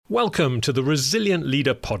Welcome to the Resilient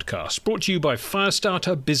Leader podcast, brought to you by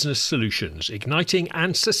Firestarter Business Solutions, igniting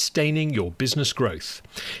and sustaining your business growth.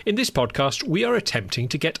 In this podcast, we are attempting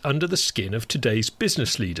to get under the skin of today's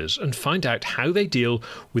business leaders and find out how they deal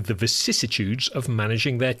with the vicissitudes of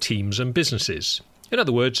managing their teams and businesses. In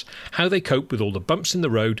other words, how they cope with all the bumps in the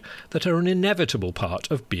road that are an inevitable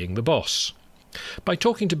part of being the boss. By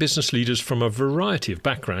talking to business leaders from a variety of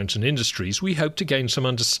backgrounds and industries, we hope to gain some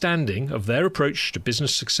understanding of their approach to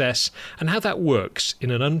business success and how that works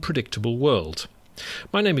in an unpredictable world.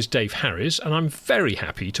 My name is Dave Harris, and I'm very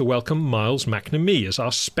happy to welcome Miles McNamee as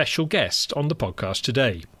our special guest on the podcast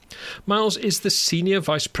today. Miles is the Senior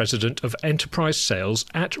Vice President of Enterprise Sales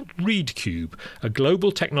at ReadCube, a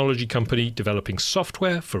global technology company developing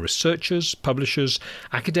software for researchers, publishers,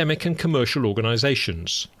 academic and commercial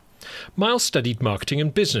organizations. Miles studied marketing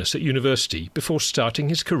and business at university before starting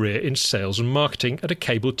his career in sales and marketing at a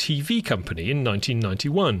cable TV company in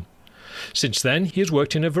 1991. Since then, he has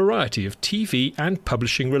worked in a variety of TV and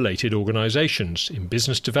publishing-related organizations in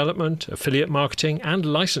business development, affiliate marketing and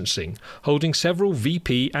licensing, holding several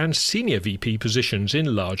VP and senior VP positions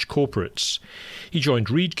in large corporates. He joined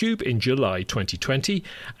ReadCube in July 2020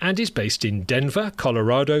 and is based in Denver,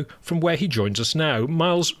 Colorado, from where he joins us now.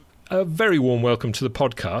 Miles, a very warm welcome to the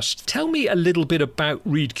podcast. Tell me a little bit about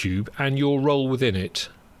ReadCube and your role within it.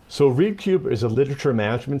 So ReadCube is a literature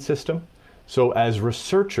management system. So as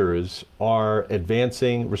researchers are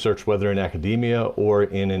advancing research, whether in academia or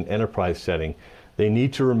in an enterprise setting, they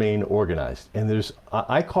need to remain organized. And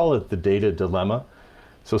I call it the data dilemma.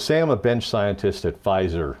 So say I'm a bench scientist at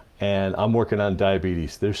Pfizer and I'm working on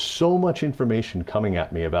diabetes. There's so much information coming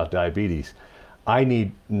at me about diabetes. I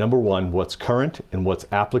need, number one, what's current and what's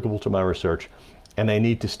applicable to my research, and I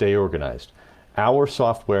need to stay organized. Our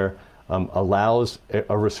software allows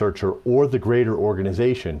a researcher or the greater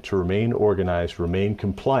organization to remain organized, remain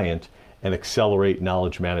compliant, and accelerate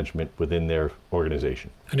knowledge management within their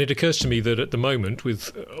organization. And it occurs to me that at the moment,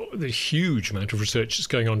 with the huge amount of research that's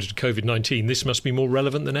going on into COVID-19, this must be more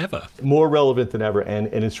relevant than ever. More relevant than ever, and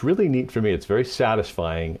it's really neat for me. It's very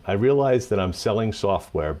satisfying. I realize that I'm selling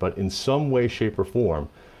software, but in some way, shape, or form,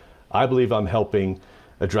 I believe I'm helping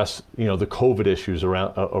address the COVID issues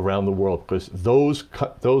around the world, because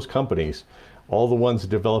those companies, all the ones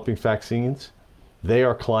developing vaccines, they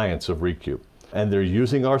are clients of ReadCube. And they're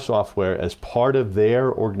using our software as part of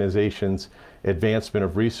their organization's advancement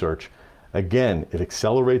of research. Again, it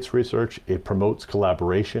accelerates research, it promotes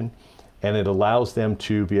collaboration, and it allows them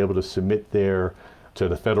to be able to submit to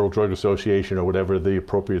the Federal Drug Association or whatever the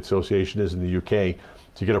appropriate association is in the UK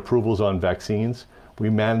to get approvals on vaccines. We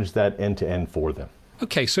manage that end to end for them.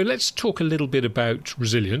 Okay, so let's talk a little bit about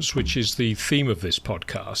resilience, which is the theme of this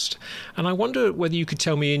podcast. And I wonder whether you could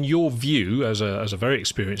tell me, in your view, as a very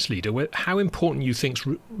experienced leader, how important you think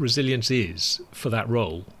resilience is for that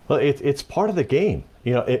role. Well, it's part of the game.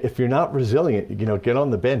 If you're not resilient, get on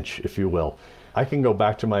the bench, if you will. I can go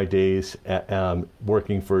back to my days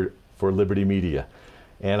working for Liberty Media,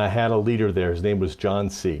 and I had a leader there. His name was John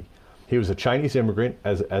C. He was a Chinese immigrant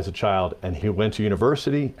as a child, and he went to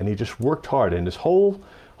university, and he just worked hard. And his whole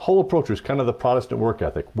approach was kind of the Protestant work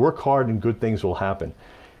ethic. Work hard and good things will happen.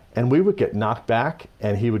 And we would get knocked back,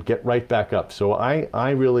 and he would get right back up. So I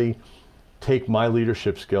really take my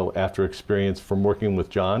leadership skill after experience from working with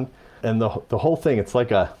John. And the whole thing, it's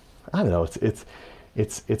like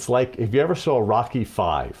it's like if you ever saw Rocky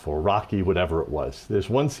V or Rocky whatever it was. There's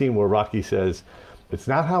one scene where Rocky says, "It's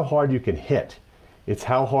not how hard you can hit. It's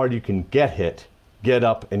how hard you can get hit, get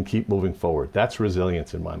up, and keep moving forward." That's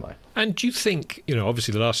resilience in my mind. And do you think,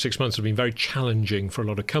 obviously the last 6 months have been very challenging for a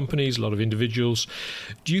lot of companies, a lot of individuals.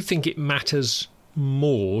 Do you think it matters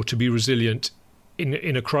more to be resilient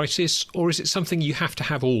in a crisis, or is it something you have to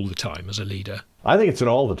have all the time as a leader? I think it's an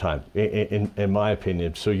all the time, in my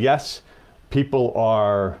opinion. So yes, people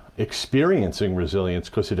are experiencing resilience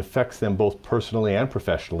because it affects them both personally and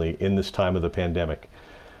professionally in this time of the pandemic.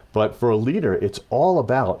 But for a leader, it's all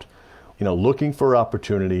about, looking for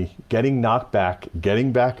opportunity, getting knocked back,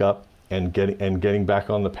 getting back up, and getting back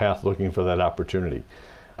on the path, looking for that opportunity.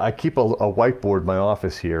 I keep a whiteboard in my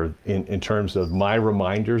office here in terms of my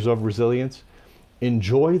reminders of resilience.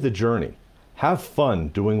 Enjoy the journey. Have fun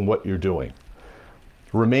doing what you're doing.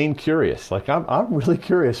 Remain curious. Like I'm really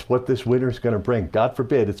curious what this winter is going to bring. God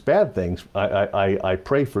forbid it's bad things. I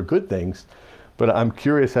pray for good things, but I'm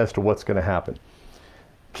curious as to what's going to happen.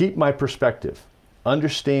 Keep my perspective.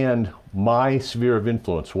 Understand my sphere of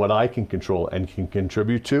influence, what I can control and can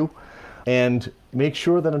contribute to, and make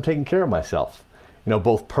sure that I'm taking care of myself,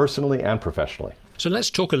 both personally and professionally. So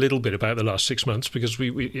let's talk a little bit about the last 6 months, because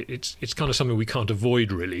it's kind of something we can't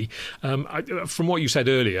avoid, really. From what you said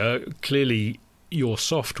earlier, clearly your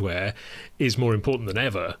software is more important than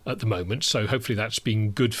ever at the moment, so hopefully that's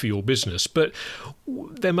been good for your business. But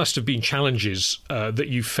there must have been challenges that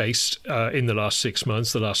you've faced in the last 6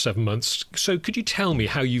 months, the last 7 months. So could you tell me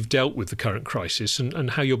how you've dealt with the current crisis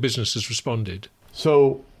and how your business has responded?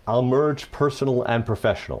 So I'll merge personal and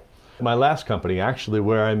professional. My last company, actually,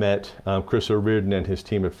 where I met Chris O'Riordan and his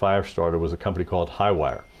team at Firestarter, was a company called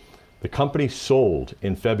Highwire. The company sold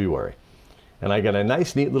in February, and I got a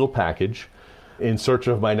nice, neat little package in search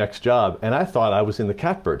of my next job, and I thought I was in the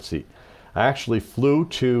catbird seat. I actually flew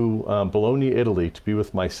to Bologna, Italy to be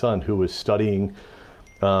with my son, who was studying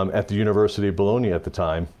at the University of Bologna at the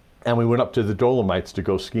time, and we went up to the Dolomites to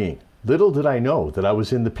go skiing. Little did I know that I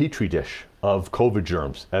was in the petri dish of COVID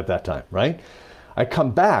germs at that time, right? I come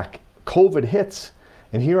back, COVID hits,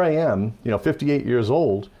 and here I am, 58 years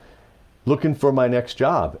old, looking for my next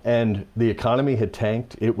job, and the economy had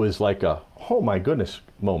tanked. It was like a, oh my goodness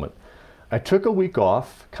moment. I took a week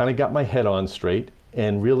off, kind of got my head on straight,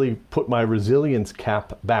 and really put my resilience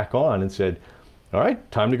cap back on and said, all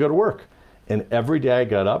right, time to go to work. And every day I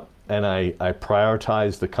got up and I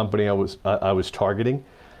prioritized the company I was targeting.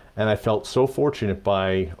 And I felt so fortunate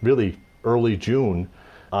by really early June,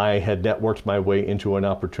 I had networked my way into an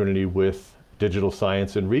opportunity with digital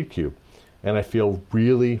science and ReadCube. And I feel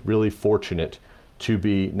really, really fortunate to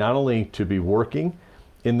be, not only to be working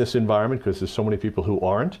in this environment, because there's so many people who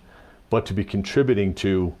aren't, but to be contributing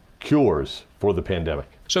to cures for the pandemic.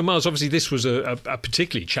 So, Miles, obviously this was a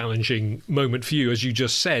particularly challenging moment for you, as you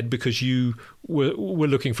just said, because you were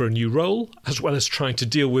looking for a new role, as well as trying to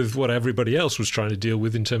deal with what everybody else was trying to deal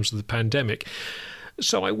with in terms of the pandemic.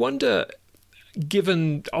 So I wonder,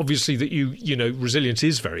 given obviously that resilience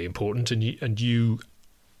is very important, and you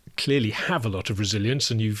clearly have a lot of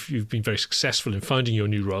resilience, and you've been very successful in finding your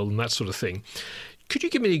new role and that sort of thing. Could you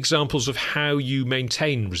give me examples of how you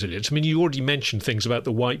maintain resilience? I mean, you already mentioned things about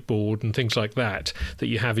the whiteboard and things like that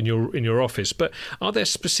you have in your office, but are there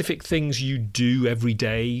specific things you do every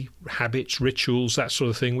day, habits, rituals, that sort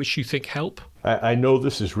of thing, which you think help? I know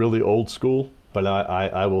this is really old school, but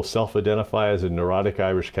I will self-identify as a neurotic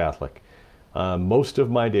Irish Catholic. Most of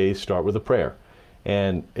my days start with a prayer,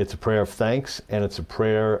 and it's a prayer of thanks, and it's a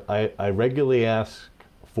prayer I regularly ask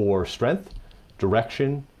for strength,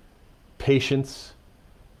 direction, patience,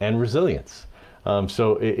 and resilience.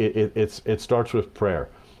 So it starts with prayer.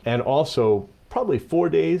 And also, probably 4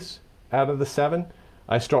 days out of the 7,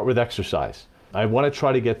 I start with exercise. I want to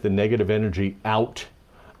try to get the negative energy out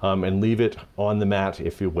and leave it on the mat,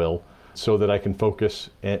 if you will, so that I can focus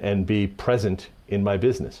and be present in my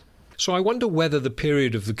business. So I wonder whether the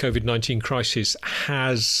period of the COVID-19 crisis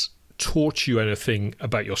has taught you anything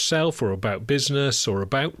about yourself or about business or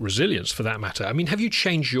about resilience, for that matter. I mean, have you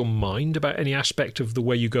changed your mind about any aspect of the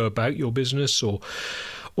way you go about your business or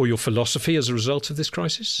your philosophy as a result of this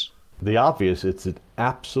crisis? The obvious, it's an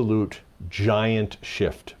absolute giant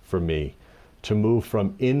shift for me to move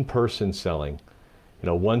from in-person selling.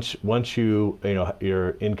 Once you're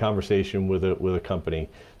in conversation with a company,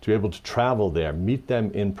 to be able to travel there, meet them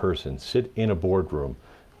in person, sit in a boardroom,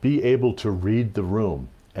 be able to read the room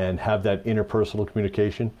and have that interpersonal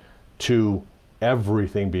communication, to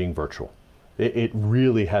everything being virtual. It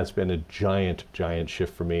really has been a giant, giant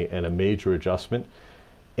shift for me and a major adjustment.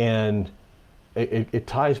 And it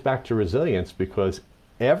ties back to resilience, because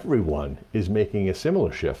everyone is making a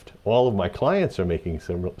similar shift. All of my clients are making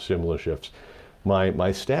similar shifts.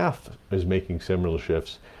 My staff is making similar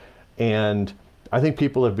shifts. And I think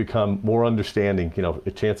people have become more understanding.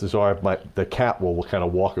 Chances are the cat will kind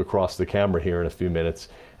of walk across the camera here in a few minutes,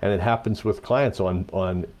 and it happens with clients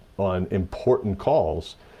on important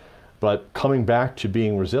calls. But coming back to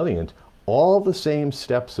being resilient, all the same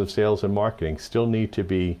steps of sales and marketing still need to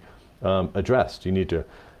be addressed. You need to,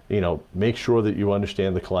 make sure that you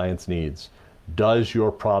understand the client's needs. Does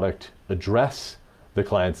your product address the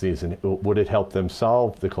client's needs, and would it help them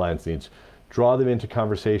solve the client's needs? Draw them into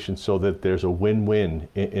conversation so that there's a win-win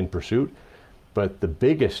in pursuit. But the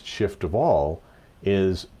biggest shift of all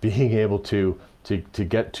is being able to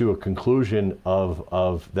get to a conclusion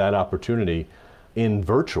of that opportunity in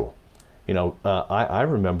virtual. I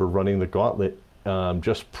remember running the gauntlet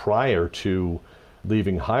just prior to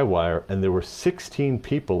leaving Highwire, and there were 16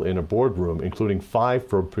 people in a boardroom, including 5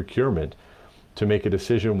 for procurement, to make a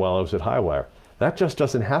decision while I was at Highwire. That just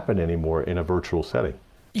doesn't happen anymore in a virtual setting.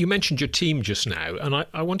 You mentioned your team just now, and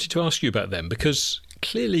I wanted to ask you about them, because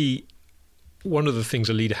clearly one of the things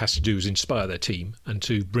a leader has to do is inspire their team and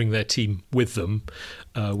to bring their team with them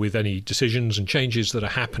with any decisions and changes that are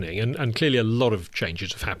happening. And clearly a lot of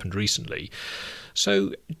changes have happened recently.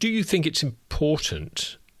 So do you think it's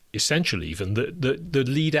important, essential even, that the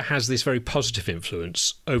leader has this very positive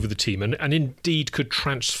influence over the team and indeed could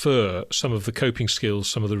transfer some of the coping skills,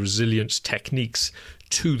 some of the resilience techniques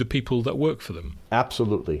to the people that work for them?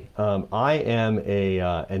 Absolutely. I am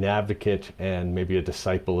an advocate, and maybe a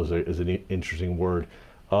disciple is an interesting word,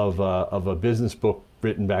 of a business book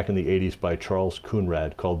written back in the 80s by Charles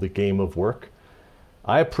Coonrad called The Game of Work.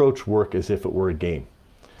 I approach work as if it were a game.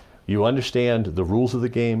 You understand the rules of the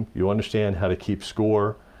game, you understand how to keep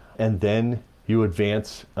score, and then you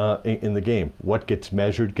advance in the game. What gets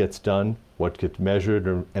measured gets done. What gets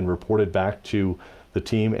measured and reported back to the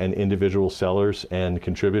team and individual sellers and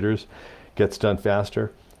contributors gets done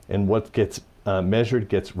faster. And what gets measured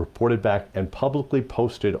gets reported back and publicly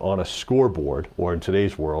posted on a scoreboard, or in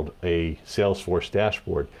today's world, a Salesforce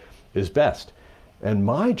dashboard, is best. And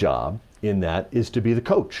my job in that is to be the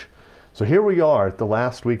coach. So here we are at the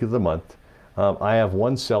last week of the month. I have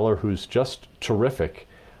one seller who's just terrific.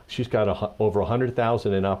 She's got over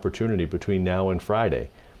 100,000 in opportunity between now and Friday.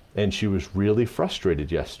 And she was really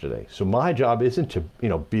frustrated yesterday. So my job isn't to,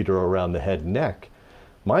 beat her around the head and neck.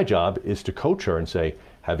 My job is to coach her and say,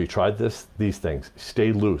 have you tried these things?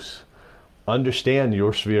 Stay loose. Understand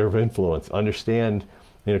your sphere of influence. Understand,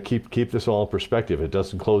 keep this all in perspective. It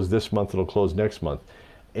doesn't close this month, it'll close next month.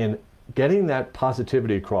 And getting that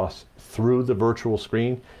positivity across through the virtual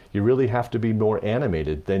screen, you really have to be more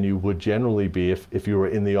animated than you would generally be if you were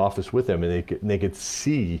in the office with them and they could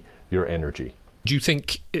see your energy. Do you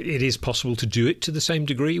think it is possible to do it to the same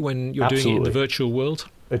degree when you're Absolutely. doing it in the virtual world?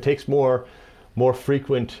 It takes more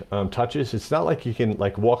frequent touches. It's not like you can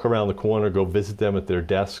walk around the corner, go visit them at their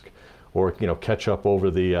desk, or catch up over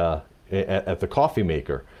at the coffee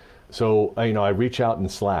maker. So I reach out in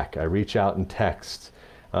Slack, I reach out in text.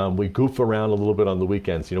 We goof around a little bit on the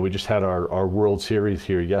weekends. We just had our World Series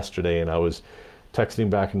here yesterday, and I was texting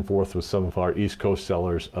back and forth with some of our East Coast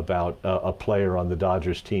sellers about a player on the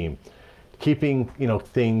Dodgers team. Keeping,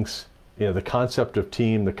 things, the concept of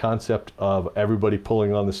team, the concept of everybody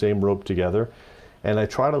pulling on the same rope together. And I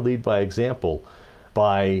try to lead by example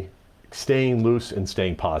by staying loose and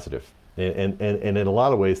staying positive. And in a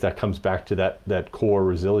lot of ways, that comes back to that core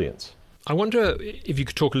resilience. I wonder if you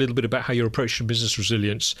could talk a little bit about how your approach to business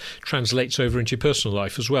resilience translates over into your personal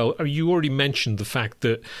life as well. You already mentioned the fact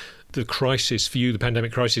that the crisis for you, the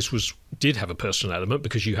pandemic crisis, did have a personal element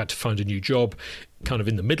because you had to find a new job kind of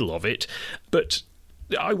in the middle of it. But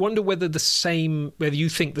I wonder whether you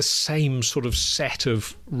think the same sort of set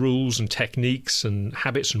of rules and techniques and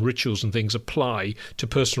habits and rituals and things apply to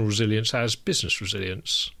personal resilience as business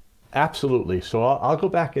resilience. Absolutely. So I'll go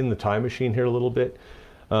back in the time machine here a little bit.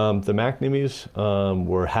 The McNamees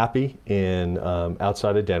were happy in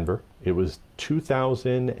outside of Denver. It was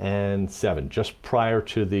 2007, just prior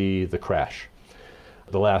to the crash,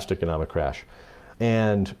 the last economic crash.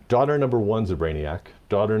 And daughter number one's a brainiac.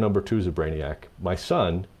 Daughter number two's a brainiac. My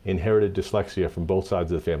son inherited dyslexia from both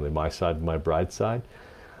sides of the family, my side and my bride's side.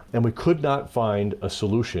 And we could not find a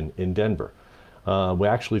solution in Denver. We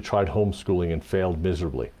actually tried homeschooling and failed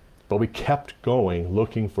miserably. But we kept going,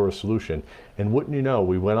 looking for a solution. And wouldn't you know,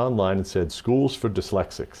 we went online and said, schools for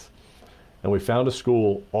dyslexics. And we found a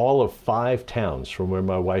school all of 5 towns from where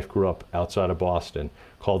my wife grew up outside of Boston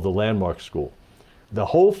called the Landmark School. The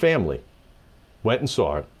whole family went and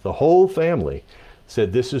saw it. The whole family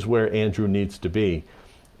said, this is where Andrew needs to be.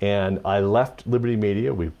 And I left Liberty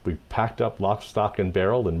Media. We packed up lock, stock, and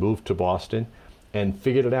barrel and moved to Boston and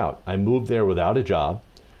figured it out. I moved there without a job.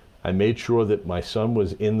 I made sure that my son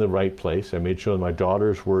was in the right place. I made sure that my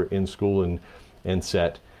daughters were in school and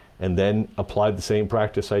set, and then applied the same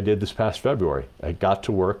practice I did this past February. I got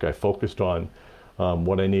to work. I focused on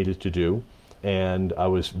what I needed to do, and I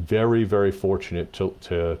was very, very fortunate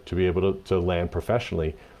to be able to land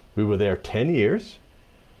professionally. We were there 10 years,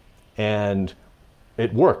 and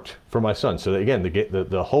it worked for my son. So again,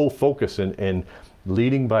 the whole focus and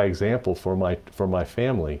leading by example for my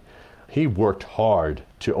family. He worked hard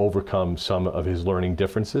to overcome some of his learning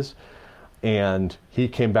differences, and he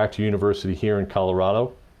came back to university here in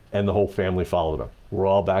Colorado, and the whole family followed him. We're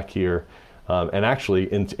all back here, and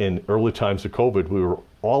actually in early times of COVID,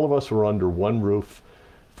 all of us were under one roof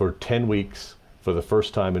for 10 weeks for the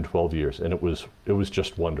first time in 12 years, and it was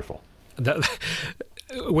just wonderful.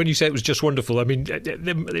 When you say it was just wonderful, I mean,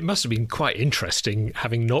 it must have been quite interesting,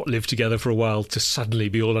 having not lived together for a while, to suddenly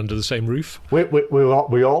be all under the same roof. We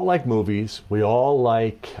all like movies. We all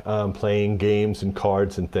like playing games and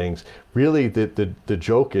cards and things. Really, the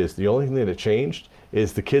joke is, the only thing that changed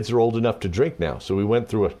is the kids are old enough to drink now. So we went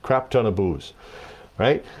through a crap ton of booze,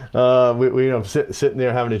 right? We sitting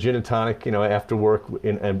there having a gin and tonic, after work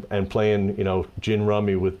and playing, gin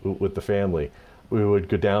rummy with the family. We would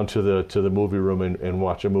go down to the movie room and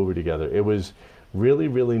watch a movie together. It was really,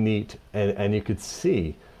 really neat. And you could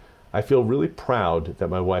see, I feel really proud that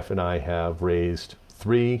my wife and I have raised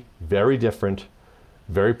 3 very different,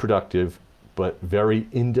 very productive, but very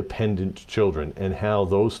independent children, and how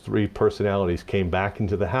those 3 personalities came back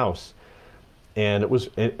into the house. And it was,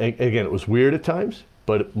 again, it was weird at times,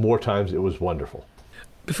 but more times it was wonderful.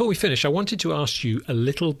 Before we finish, I wanted to ask you a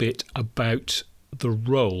little bit about the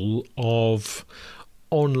role of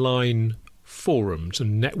online forums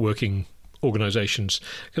and networking organisations,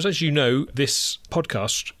 because as you know, this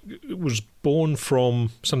podcast was born from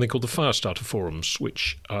something called the Firestarter forums,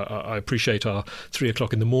 which I appreciate are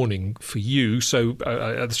 3:00 in the morning for you. So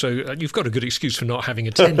you've got a good excuse for not having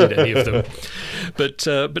attended any of them. But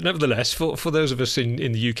nevertheless, for those of us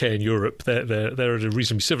in the UK and Europe, they're at a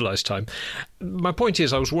reasonably civilised time. My point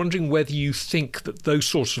is, I was wondering whether you think that those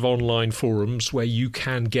sorts of online forums where you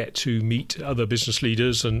can get to meet other business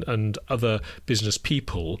leaders and other business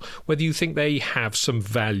people, whether you think they have some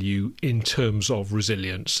value in terms of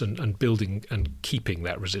resilience and building and keeping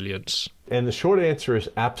that resilience. And the short answer is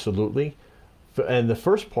absolutely. And the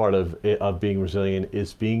first part of being resilient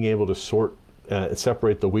is being able to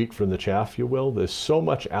separate the wheat from the chaff, if you will. There's so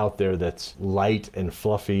much out there that's light and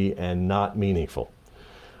fluffy and not meaningful.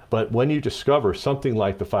 But when you discover something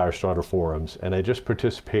like the Firestarter forums, and I just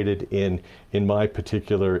participated in my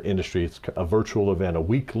particular industry, it's a virtual event, a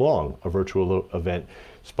week-long virtual event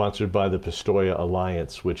sponsored by the Pistoia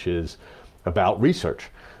Alliance, which is about research.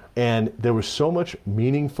 And there was so much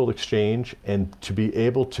meaningful exchange, and to be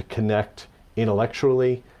able to connect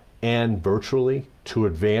intellectually and virtually to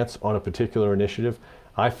advance on a particular initiative,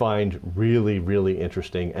 I find really, really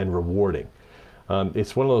interesting and rewarding.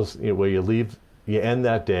 It's one of those where you end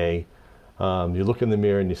that day, you look in the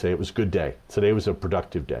mirror and you say, it was a good day. Today was a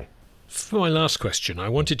productive day. For my last question, I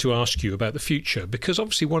wanted to ask you about the future, because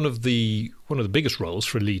obviously one of the biggest roles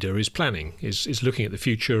for a leader is planning, is looking at the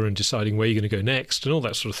future and deciding where you're going to go next and all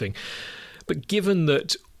that sort of thing. But given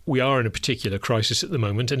that we are in a particular crisis at the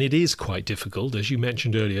moment, and it is quite difficult, as you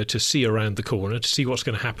mentioned earlier, to see around the corner, to see what's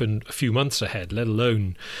going to happen a few months ahead, let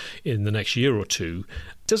alone in the next year or two,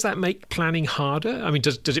 does that make planning harder? I mean,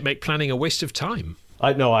 does it make planning a waste of time?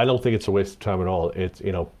 No, I don't think it's a waste of time at all. It's,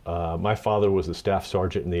 my father was a staff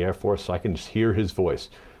sergeant in the Air Force, so I can just hear his voice.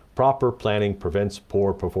 Proper planning prevents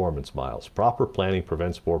poor performance, Miles. Proper planning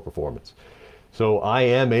prevents poor performance. So I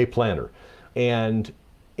am a planner. And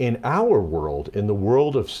in our world, in the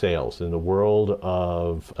world of sales, in the world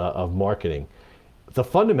of marketing, the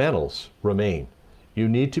fundamentals remain. You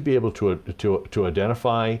need to be able to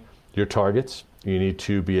identify your targets. You need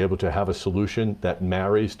to be able to have a solution that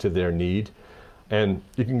marries to their need. And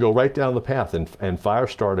you can go right down the path, and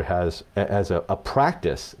Firestarter has a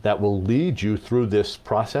practice that will lead you through this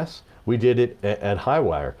process. We did it at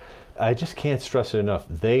Highwire. I just can't stress it enough.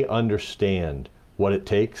 They understand what it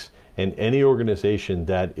takes, and any organization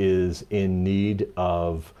that is in need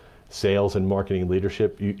of sales and marketing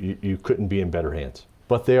leadership, you couldn't be in better hands.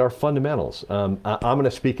 But they are fundamentals. I'm going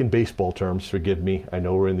to speak in baseball terms, forgive me. I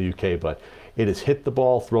know we're in the UK, but it is hit the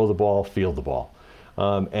ball, throw the ball, field the ball.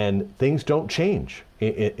 And things don't change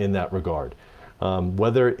in that regard,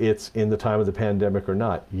 whether it's in the time of the pandemic or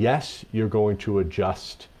not. Yes, you're going to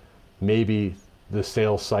adjust. Maybe the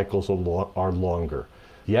sales cycles are longer.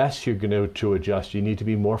 Yes, you're going to adjust. You need to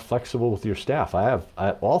be more flexible with your staff.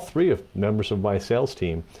 All 3 members of my sales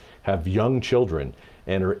team have young children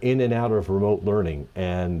and are in and out of remote learning.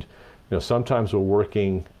 And sometimes we're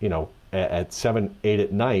working, at 7, 8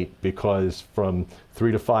 at night, because from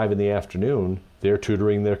 3 to 5 in the afternoon, they're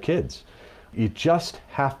tutoring their kids. You just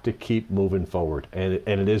have to keep moving forward, and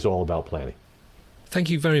it is all about planning. Thank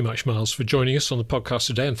you very much, Miles, for joining us on the podcast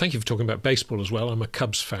today, and thank you for talking about baseball as well. I'm a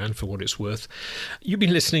Cubs fan, for what it's worth. You've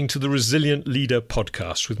been listening to the Resilient Leader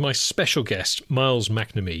podcast with my special guest, Miles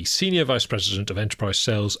McNamee, Senior Vice President of Enterprise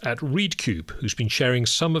Sales at ReadCube, who's been sharing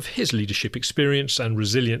some of his leadership experience and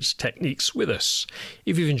resilience techniques with us.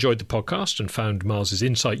 If you've enjoyed the podcast and found Miles's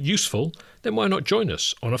insight useful, then why not join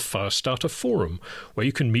us on a Firestarter forum, where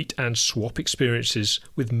you can meet and swap experiences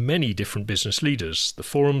with many different business leaders. The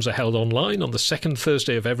forums are held online on the second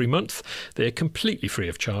Thursday of every month. They're completely free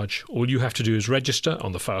of charge. All you have to do is register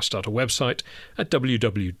on the Firestarter website at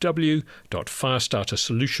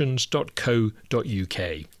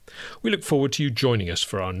www.firestartersolutions.co.uk. We look forward to you joining us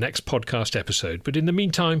for our next podcast episode, but in the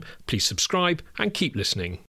meantime, please subscribe and keep listening.